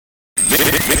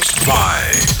by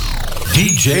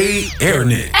DJ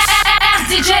Airnix.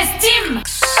 DJ Steam.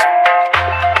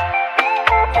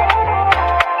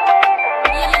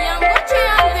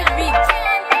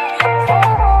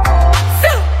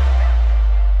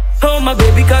 Oh my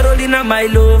baby Carolina, my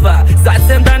lover.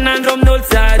 Zatsendana ndrom nol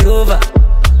tsarova.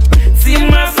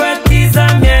 Sima fatiza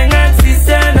mianga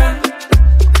tsisana.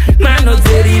 Mano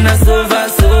zerina sova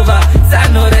sova.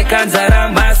 Zanore kanzara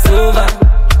masova.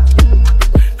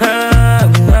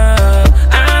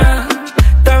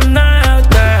 Tamna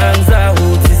kanza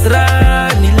utisra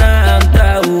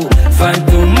nilantau.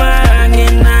 Fantumani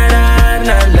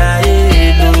narana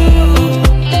laelu.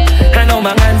 Hano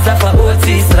manganza fa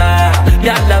utisra.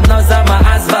 Yalam no zama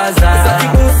asvaza.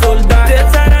 Zaki soldat.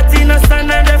 Tetaratina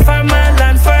sana de fama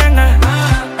lan fanga.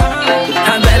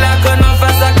 Ambela kono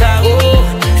fasaka o.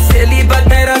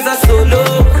 Celibatera za solo.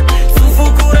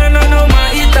 Sufukura no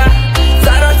maita.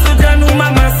 Zara sujanu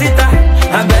mamacita.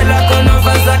 Ambela kono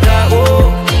fasaka o.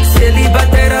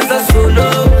 Celibatera za solo.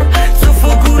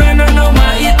 Sufukura no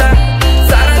maita.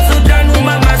 Zara sujanu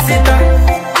mamacita.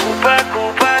 Kupa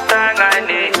kupa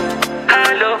tangane.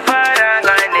 Halo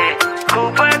farangane.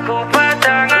 Kupa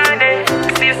tangane.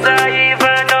 Sisa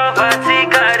Ivanova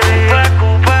tikare.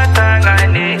 Kupa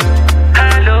tangane.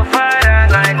 Halo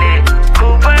farangane.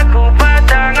 Kupa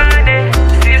tangane.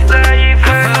 Sisa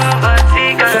Ivanova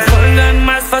tikare. Safongan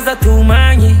mas faza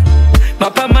tumanyi.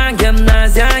 Mapa mangyam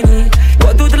nazyanyi.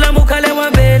 Wadudla mukale wa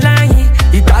belanyi.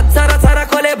 Itat tsara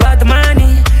kole batmani.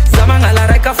 Zamangala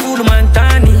reka full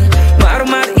mantani.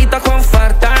 Marmar ita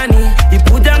konfartani.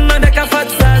 Ipudang mandeka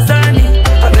fatsazani.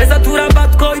 Abeza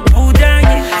turabat ko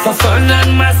ipudanyi. Safongan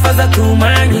mas faza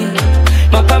tumanyi.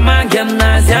 Mapa mangyam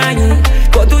nazyanyi.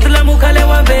 Wadudla mukale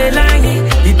wa belanyi.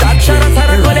 Itat tsara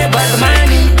kole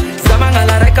batmani.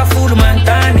 Zamangala reka full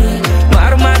mantani.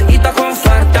 Marmar ita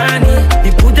konfartani.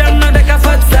 Ipudang mandeka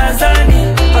fatsazani.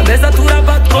 Abeza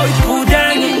turabat ko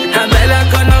ipudanyi. Amela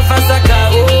kono fasaka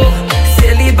o.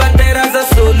 Celibatera za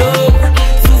solo.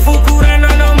 Sufukura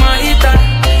no maita.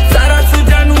 Zara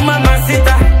sujanu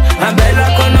mamacita. Amela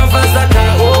kono fasaka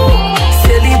o.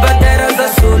 Celibatera za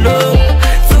solo.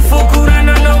 Sufukura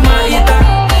no maita.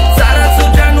 Zara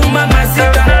sujanu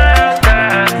mamacita.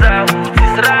 Kaza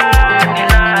utisra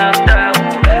nilata.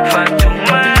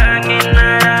 Fatumani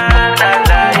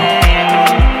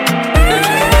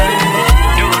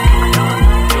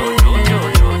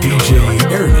DJ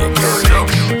Airnix.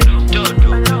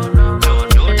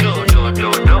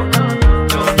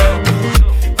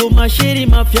 Mashiri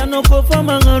mafiano kofa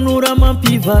manganura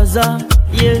mampivaza.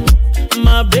 Yeah,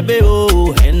 my baby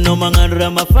oh. Heno manganura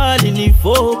mafali ni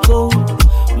foko.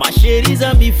 Mashiri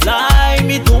za mi fly.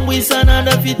 Mi tumbwi sana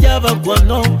na fitiava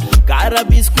kwano. Kara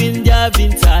biskwin dia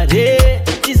vintare.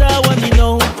 Tiza wa mi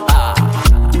know.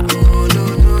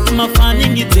 Mafani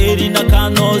ngiteri na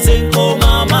kano zenko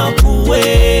mama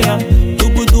kuwea.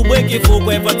 Dubwe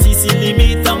kifukwe patisi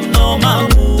limita mno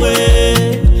makuwe.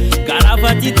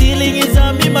 Karavati tilingi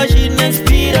za mi machine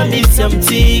inspira mi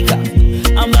mtika.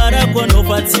 Amara kwa no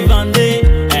fati vande.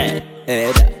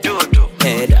 Eda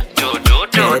Eda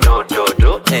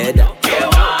Eda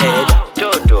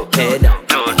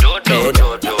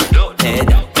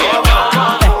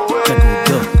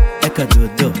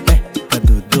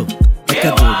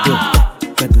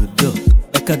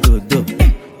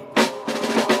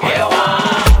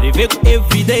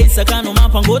everyday sakano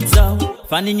mapangotsa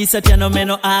fani nyisa tiano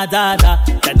meno adada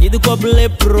tadidu koble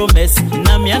promise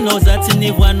na miano zati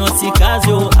ni vwano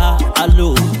sikazyo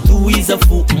alo tuiza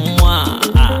fu mwa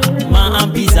ma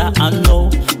ambiza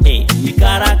ano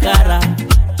mikarakara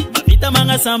mavita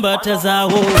manga sambata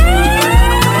zao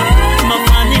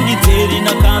mafani ngiteri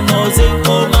na kanoze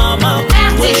o mama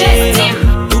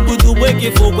kuwe dubwe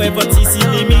kifukwe patisi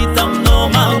limita mno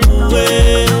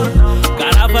makuwe.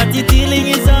 Karavati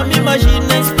tilingi za mi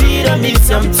machine inspira mi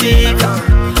mtika.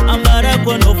 Amara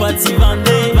kwa no fati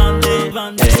vande.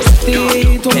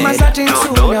 Tu masatin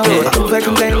suna, tu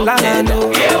vekun den lalano.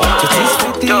 Tutis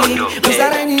fiti,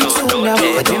 mazarani suna,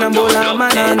 fatina mbola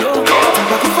manano.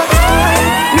 Tumba kufatai,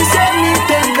 mi seni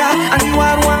tenga,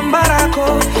 aniwaru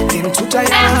ambarako. Tim tutaya,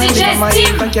 ni mama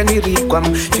ipankia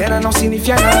nirikwam, fera no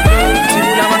sinifiana.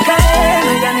 Tibula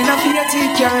makale, yani na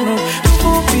fiatikiano.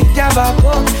 Fupi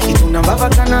bako, ituna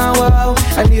mbavatana wao.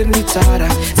 Anir ni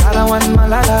tara wan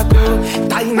malalako.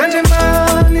 Tainanje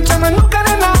mani, chamanuka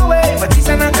na nawe.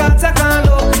 Batisa na kata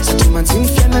kando. Satuman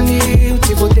sinfiana ni,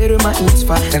 utivotere ma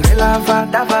inspa. Tenela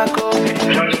vada bako.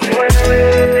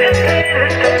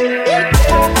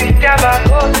 Fupi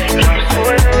bako.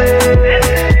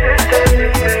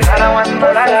 Tara wan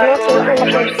malalako.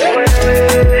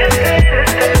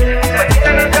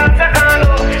 Batisa na kata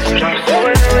kando.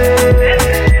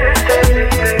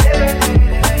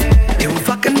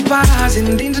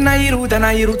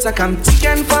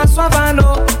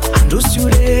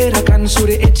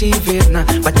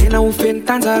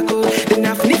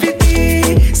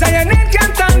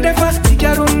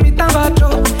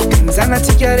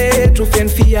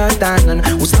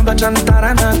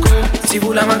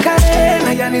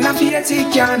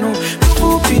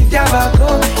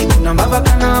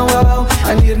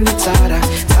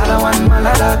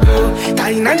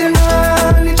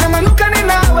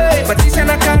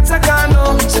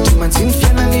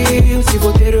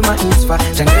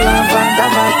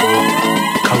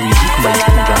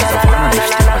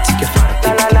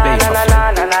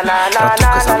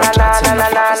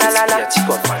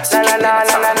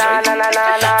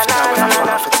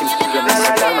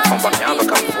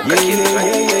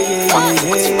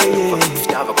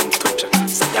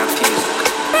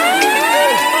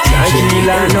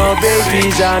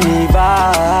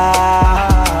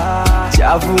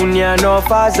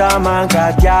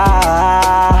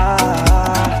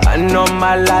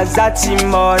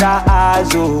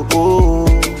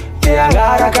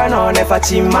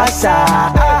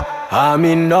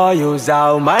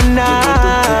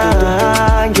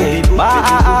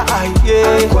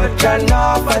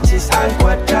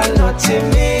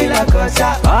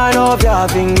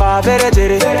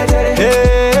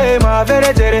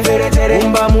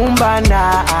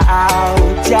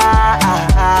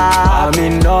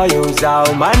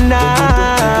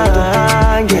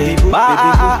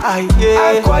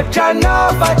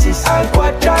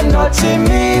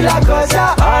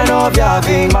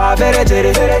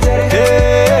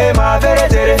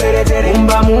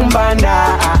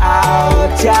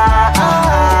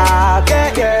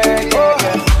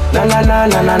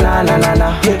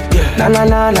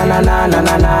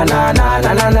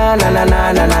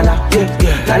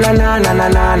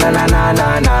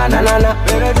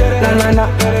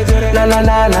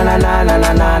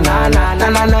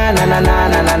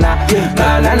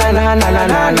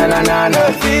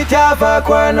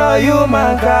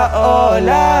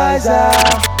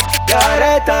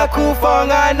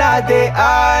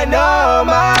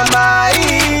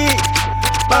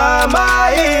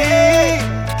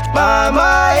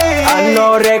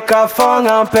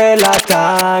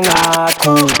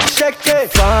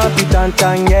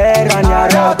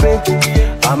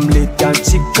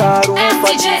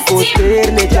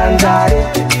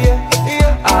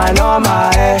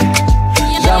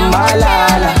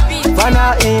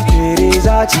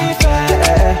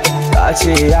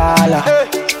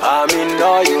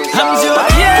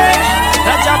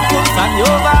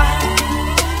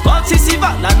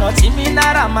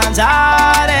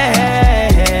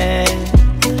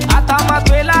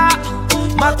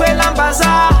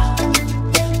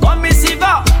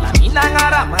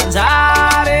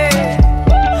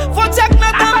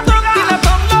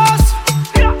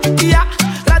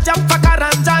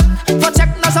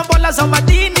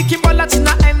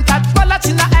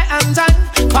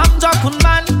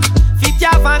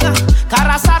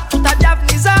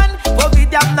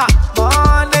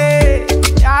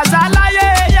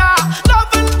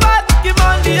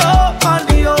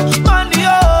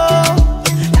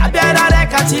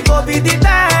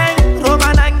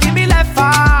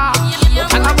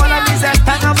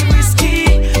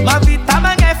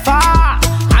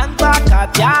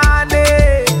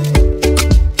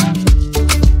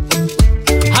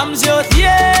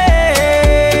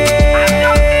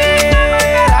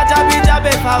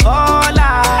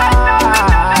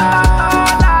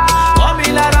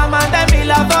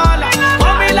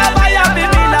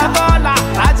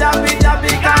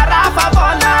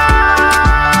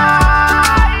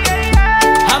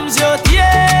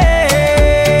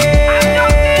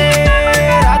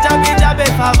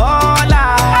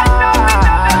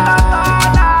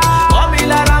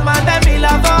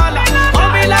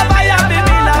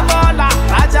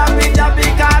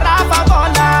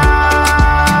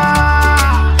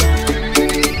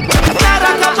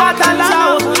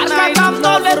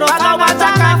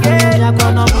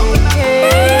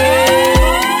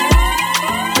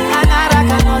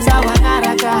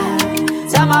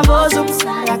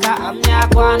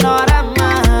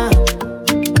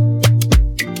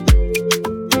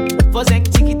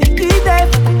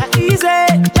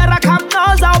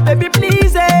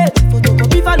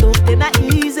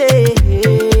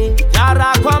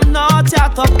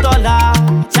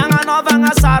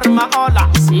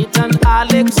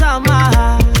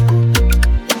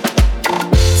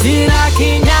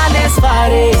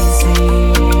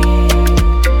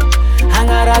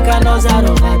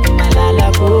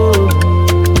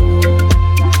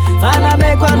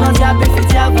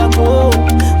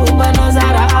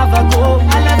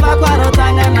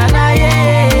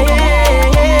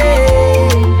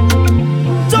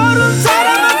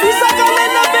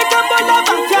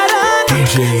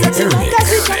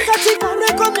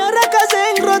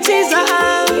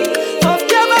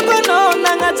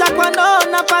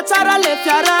 fa tsara le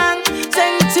fiaragna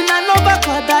zegny tsy nanova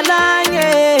kodalagna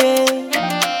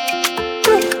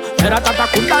Eratata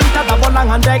kuntanta da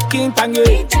volagna ndraiky intagny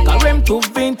Kare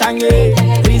mitovy intagny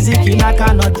Riziki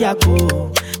nakano tiako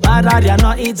Marary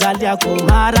anao ijaliako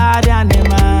Marary ane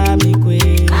mamiko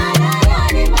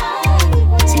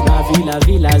Tsy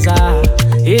mavilavila za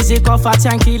Izy kofa tsy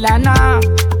ankilana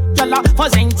Yala fo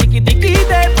zegny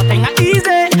tsikidikide Fo tegna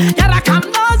izy Yaraka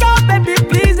aminao zao baby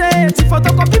please Tsy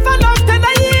photocopy fa love tena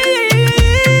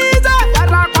izy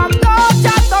Yaraka aminao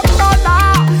tia doktola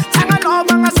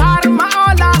Sagnanovagna sary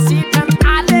maola Sitan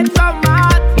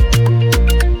alekomat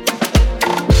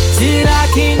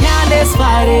Zirakinyales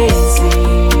faresi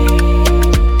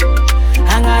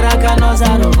Angaraka no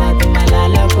zarovati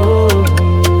malalako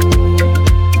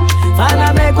Fala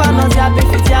me kwano ziabi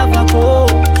fitiavako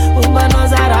Umba no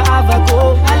zara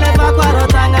avako Aleva kwa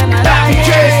rotanga na laye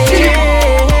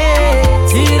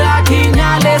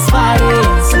Zirakinyales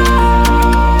faresi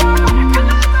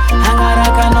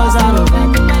Angaraka no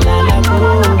zarovati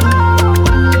malalako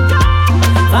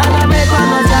Fala me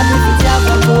kwano ziabi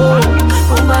fitiavako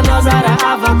Umba no zara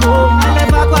avako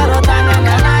Aleva kwa rotanga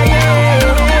na laye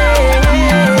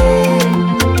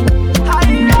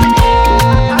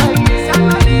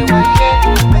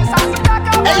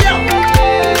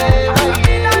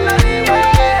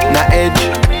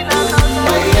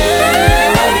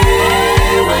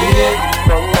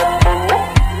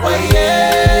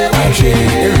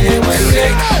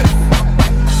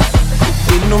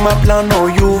Inuma plano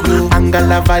you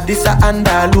Angala vadisa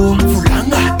andalu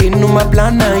Fulanga Inuma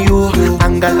plana you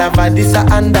Angala vadisa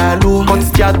andalu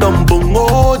Konstia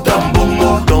dombongo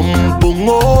Dombongo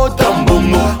Dombongo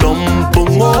Dombongo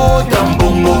Dombongo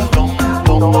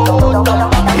Dombongo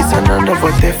Isananda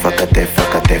vote faka te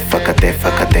faka te faka te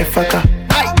faka te faka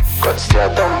Konstia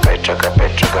dombechaka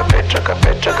pechaka pechaka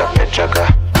pechaka pechaka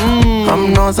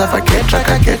Amnoza fa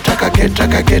ketchaka ketchaka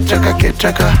ketchaka ketchaka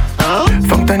ketchaka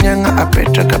Fangtanyanga a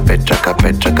pechaka pechaka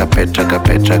pechaka pechaka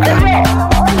pechaka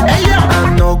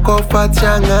Anoko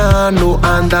fatyanga no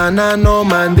andana no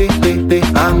mande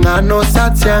Angano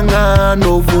satyanga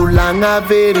no vulanga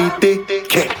verite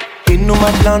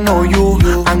Inuma plano you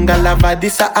Angala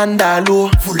vadisa andalu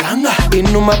Vulanga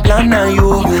Inuma plana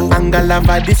you Angala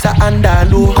vadisa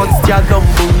andalu Konstia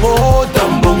dombongo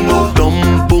Dombongo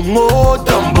Dombongo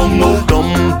Dombongo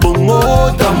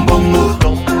Dombongo Dombongo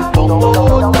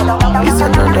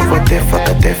Isananda vote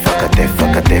faka te faka te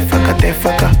faka te faka te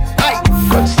faka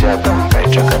Konstia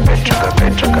dombechaka pechaka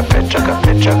pechaka pechaka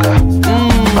pechaka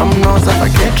Amnoza fa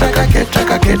ketchaka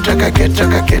ketchaka ketchaka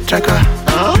ketchaka ketchaka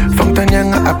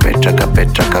Fangtanyanga a pechaka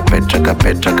pechaka pechaka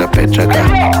pechaka pechaka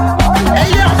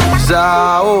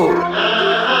Zao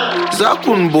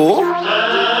Zakunbo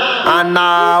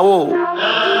Anao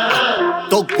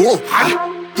Togo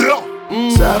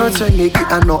Zaro changeki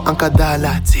ano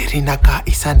ankadala Zirinaka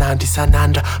isanandi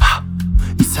sanandra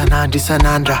Isanandi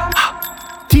sanandra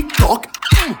TikTok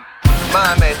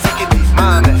Mame tikiti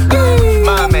mame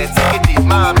Mame tikiti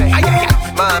mame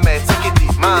Mame tikiti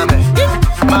mame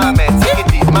Mame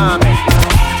tikiti mame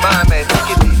Mame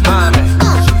tikiti mame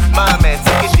Mame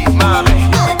tikiti mame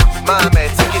Mame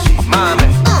tikiti mame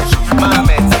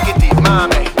Mame tikiti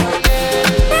mame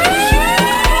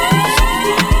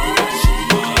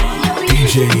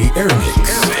DJ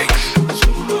Airnix.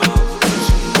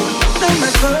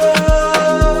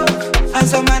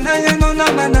 Azamanaya no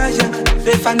namanaya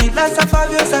Befanila sa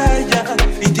Fabio Saya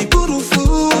Iti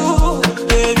burufu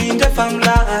Evinde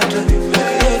famlata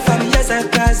Famia sa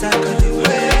casa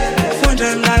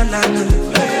Fonda la lana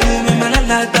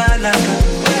Malala dalaka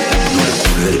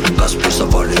Gas per sa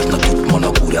valer na tot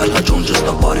mana curi alla John just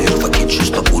a pare fa che ci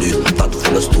sta pure tanto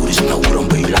fu la stories na uran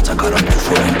bei la tagara tu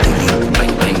forente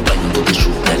bang bang bang do the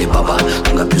shoot nelle baba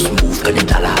tunga più smooth che ne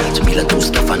dala mila tu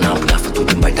sta fa na fa tu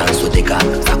mai danzo de ga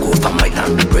fa ko fa mai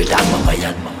dan bread up mama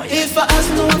yan if I ask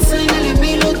no one sing the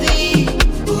melody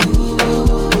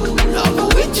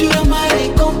love with you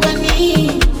my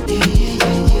company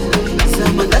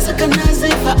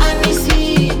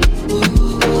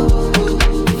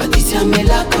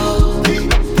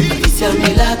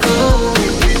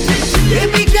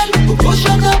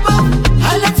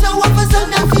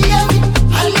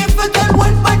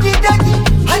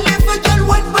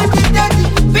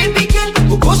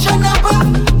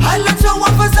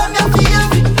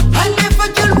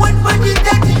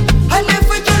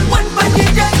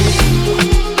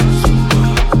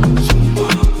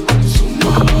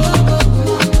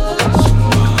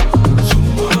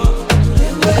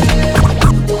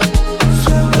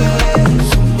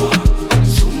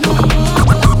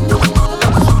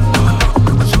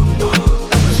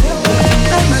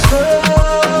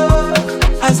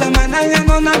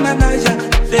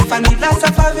Fanila sa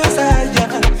favesaja,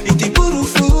 iti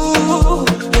burufu,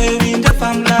 winda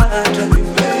famlata,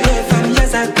 famia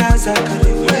zaka,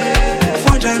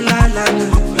 fonja lala,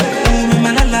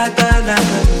 malala dala.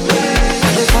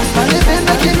 Fale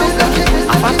venda kinuka,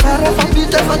 afakara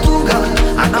fambita fatunga,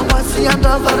 anawasi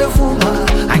andava refuma,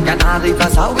 anganari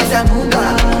pasawi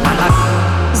zanunga.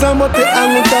 Zamote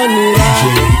angutanira,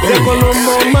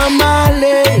 zekolomo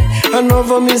mamale,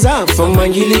 anova mizafa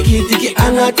mangili kitiki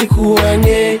angati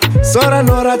kuanye. Sora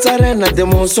nora tarena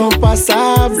demo son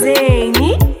passable.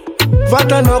 Zeni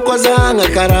Vata no kozanga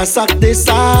kara sac de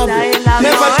sable.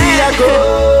 Nefa tiago,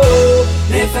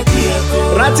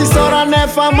 rati sora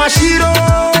nefa mashiro.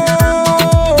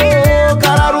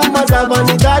 Kara ruma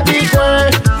zavanidadi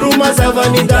kwe, ruma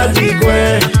zavanidadi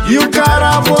kwe. You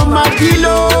kara vo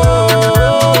makilo.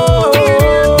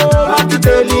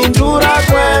 Mapitelindura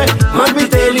kwe,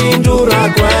 mapitelindura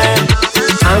kwe.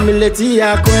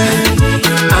 Amiletia kwe,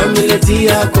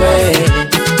 amiletia kwe,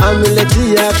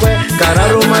 amiletia kwe.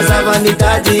 Kararuma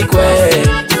zavanidadi kwe,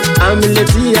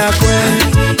 amiletia kwe,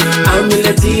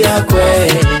 amiletia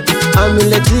kwe,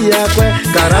 amiletia kwe.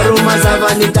 Kararuma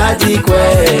zavanidadi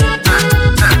kwe.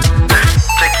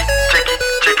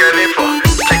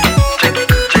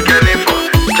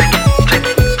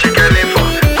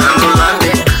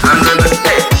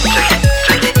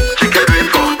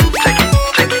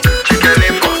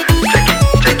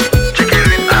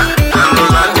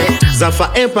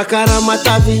 Zafa empaka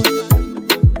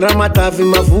Ramatavi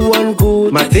mavuan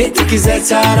good Mateti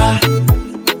kizetsara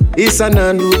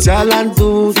Isanandu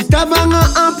jalantu Vitabanga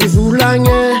ampi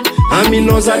vulanye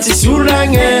Aminoza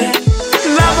tisulanye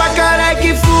Lava kare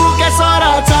kifu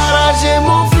Kesora tara je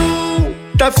mon fou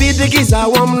Tafidi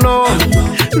kizawamno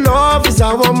Love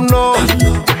izawamno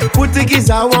Puti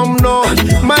kizawamno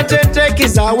Matete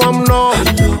kizawamno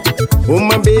Oh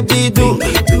my baby do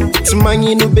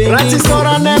Tumanginu baby Rati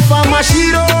sora nefa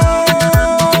mashiro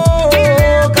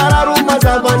Kara ruma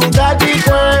zavanidadi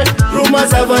kwe Ruma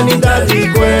zavanidadi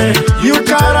kwe You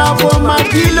kara vo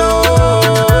makilo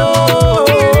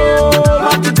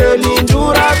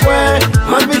Mapitelindura kwe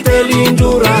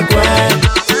Mapitelindura kwe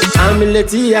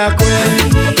Amiletia kwe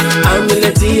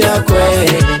Amiletia kwe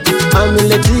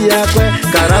Amiletia kwe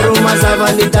Kara ruma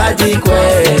zavanidadi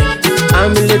kwe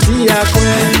Amiletia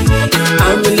kwe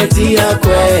Amiletia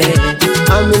kwe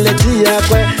Amiletia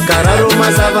kwe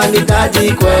Kararuma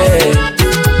zavanidadi kwe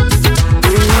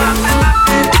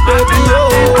Baby yo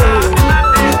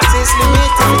Sis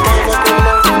limiti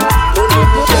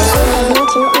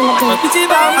Petit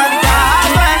bamanda,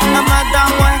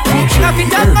 amadamwe.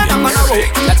 Kapitana na manawo.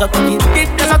 That's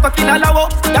a talking alawo.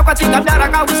 Yakwachika mdara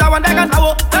kauza wandega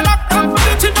nawo. Talaka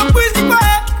chino busy kwe.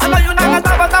 Ala yuna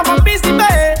ngata wa busy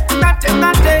be.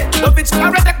 Nate. Love it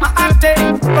correct my ante.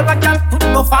 But I can't put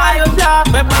no fire down.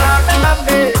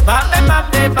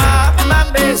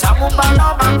 Mambe. Samumba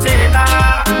no mantela.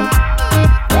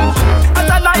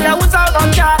 Atalaya uza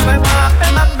ronja.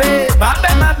 Mambe.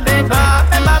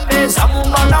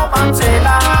 Samumba no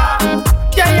mantela.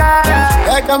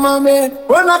 Yeah. Eka mame,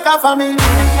 wana kafa mi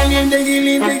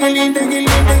Digili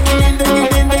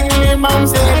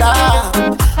mamsela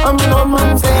Amno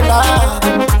mamsela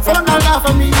Fona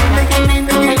kafa mi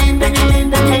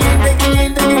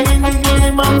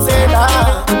Digili mamsela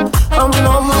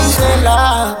Amno mamsela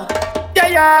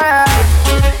Yeah.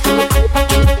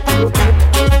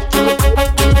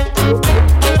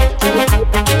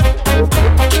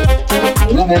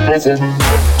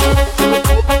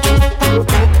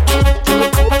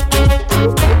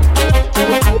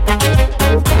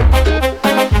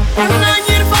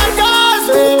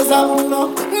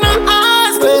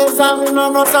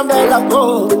 No sambela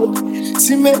go,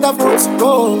 si me da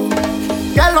busco,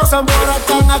 ya lo sambora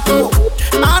tangato,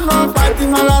 ano pati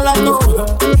malala go,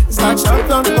 sa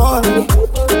champion go,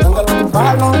 tangala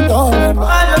balon do,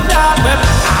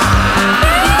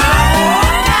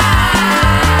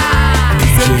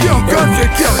 C'est qui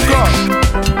encore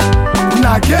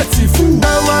Nageti fou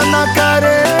wana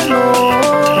kareno,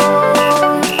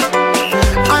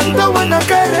 anda wana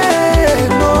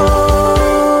kareno.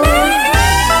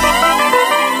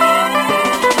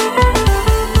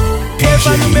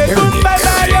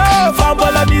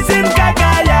 Fambola mizin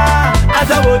kakaya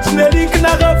Aza wochinelik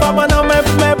na refama na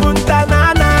me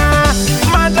buntanana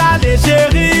Mandale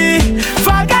chéri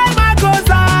Fakay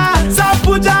makosa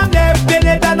Sapuja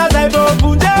nepeleta na zaibo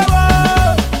pundewo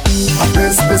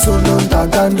Apespeso non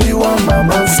tagandiwa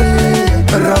mama se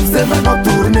Ramse mano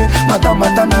tourne Mata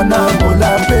na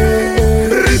molape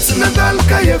Ritz nadal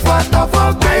kaye fata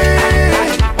fakay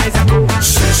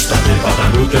Sesta de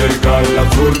patanutel kalla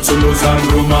furțulu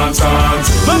zangru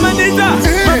manțanțu Mama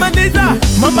Nita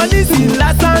Mama nisi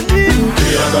la sani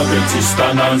Yaga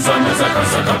betista nanzana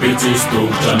zaka betisto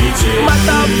jamite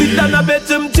Mata vita na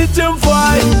bete mtiti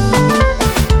mfwai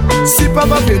Si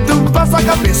papa vetu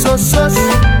pasaka peso sos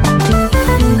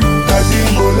Dadi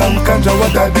mbolam kanja wa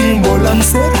dadi mbolam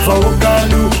serva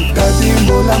okalu Dadi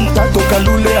mbolam tato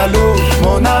kalule alo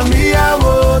Mon ami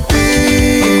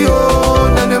awoti oh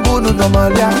Nene bunu na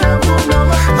malia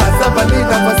Azabali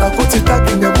na fasa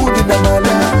kutitaki nebudi na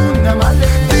malia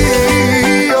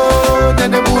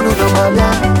Nene bunu na malia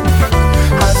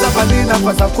Azabali na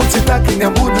fasa kutitaki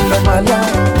nebudi na malia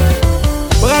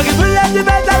Ragibula di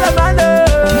beta la mano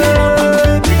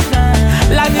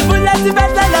La nibula di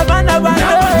beta la mano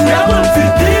Yabon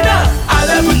fitina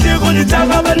Ale butiku ni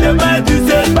chaka bende mai tu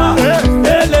sais pas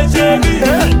Ele chéri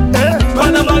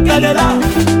Kona makalela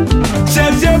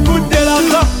Cherche fout de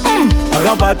l'argent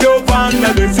Rampate au fan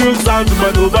Nage sur sang Tu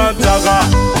m'as trouvé un zaga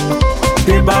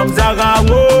T'es bam zaga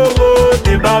Oh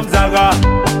t'es bam zaga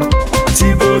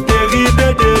Tivoteri de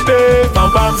bébé Bam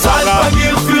bam zaga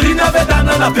Alpagir furie n'avait d'un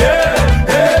an à paix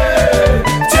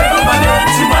Tiens au malin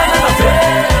Timane à la paix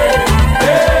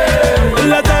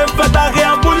La dame fatari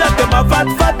en boule T'es ma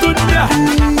fat tout bien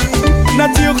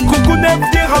Nature coucou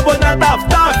neftir Abona taf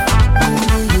taf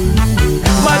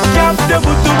Madame de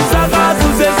boutoum zaga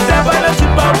Sous estève la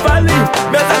tipa vali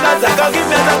Mezaga zagari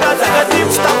Mezaga zagadim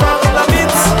J'tapar la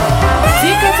mitz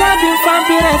Tika tabi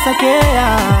vampiressa kea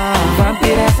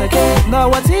Vampiressa ke No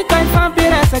watika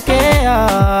vampiressa kea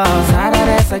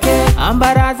Sararessa ke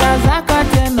Ambaraza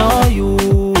zakate no you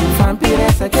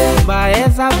Vampiressa ke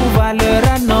Baeza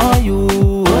kuvalera no you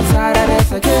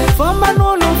Sararessa ke Foma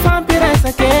nulu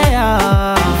vampiressa kea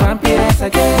Vampiressa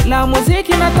ke La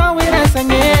muziki na tawiressa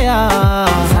ngea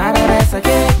Sararessa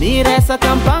ke Miressa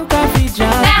kampanka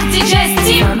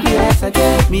vijati Vampiressa ke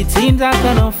Mitinda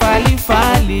kano fali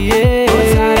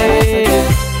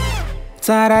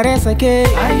Sararessa ke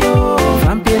ayo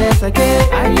vampiressa ke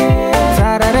aye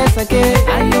sararessa ke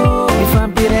ayo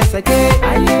vampiressa ke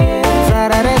aye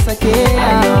sararessa ke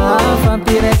ayo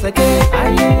vampiressa ke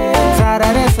aye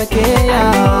sararessa ke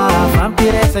ayo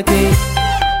vampiressa ke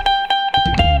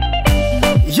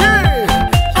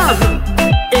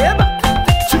eba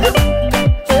chiba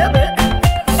ebe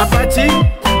apati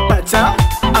pata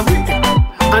awi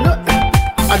ano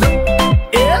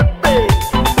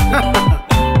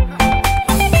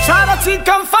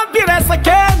Kan vampiressa que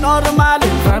é normal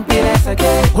Vampiressa que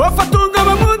Rofa tunga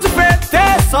mamundi fete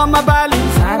Soma bali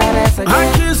Sararessa que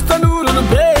Aqui está no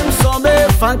bem Some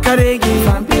fancaregi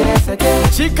Vampiressa que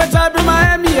Chica tabi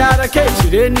maemi ara que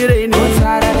Tireni reini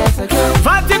Sararessa que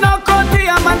Vati no koti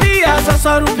amandia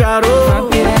Sasaru garo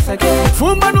Vampiressa que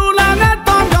Fuma no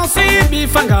laneto Gansi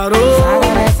bifangaro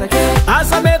Sararessa que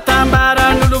Asame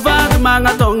tambara no luvado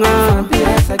mangatonga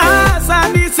Vampiressa que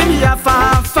Asami simia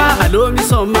fafa Alo mi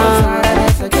soma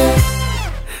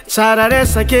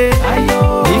Sararessa que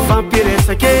ayo ni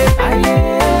vampiressa que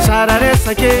aye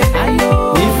sararessa que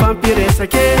ayo ni vampiressa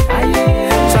que aye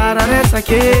sararessa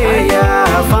que ya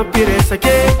vampiressa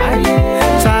que aye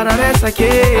sararessa que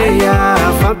ya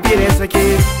vampiressa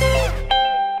que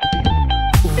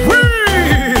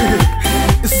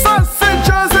ça c'est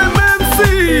José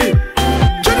Memsi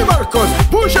Johnny Marcos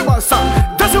bouge massa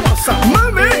desce massa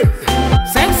mami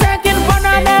 5 secondes bonne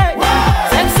année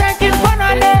 5 secondes bonne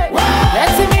année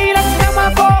let's see me let's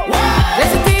go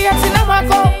let's see us in my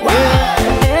go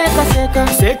seca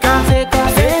seca seca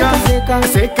seca seca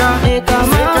seca seca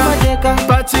mama seca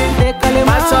pati seca le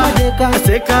mama seca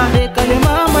seca seca le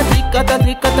mama tricata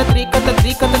tricata tricata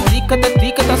tricata tricata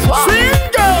tricata swing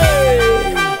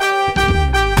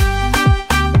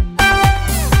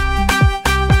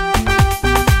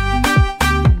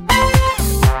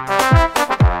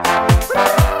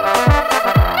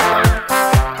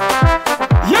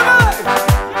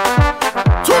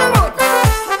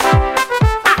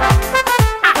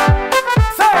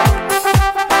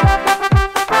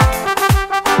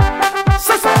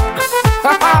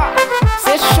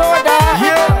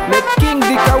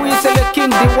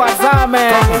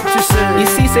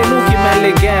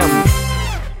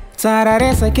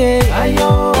Sararessa que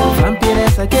ayo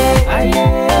vampiressa que aye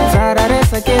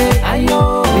sararessa que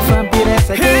ayo ni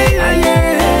vampiressa que aye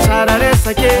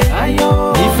sararessa que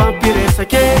ayo ni vampiressa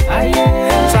que aye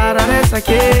sararessa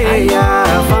que ya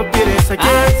vampiressa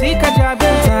que sika jabe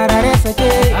sararessa que